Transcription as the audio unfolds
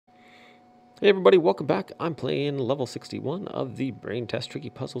Hey everybody, welcome back. I'm playing level 61 of the Brain Test Tricky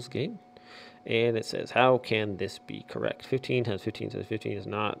Puzzles game. And it says, how can this be correct? 15 times 15 times 15 is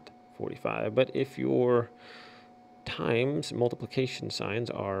not 45. But if your times multiplication signs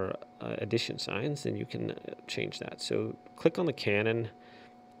are addition signs, then you can change that. So click on the cannon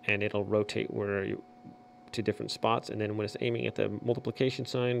and it'll rotate to different spots. And then when it's aiming at the multiplication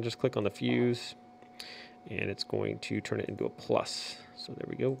sign, just click on the fuse and it's going to turn it into a plus. So there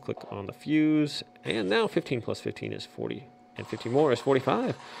we go, click on the fuse, and now 15 plus 15 is 40, and 15 more is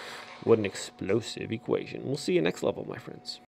 45. What an explosive equation. We'll see you next level, my friends.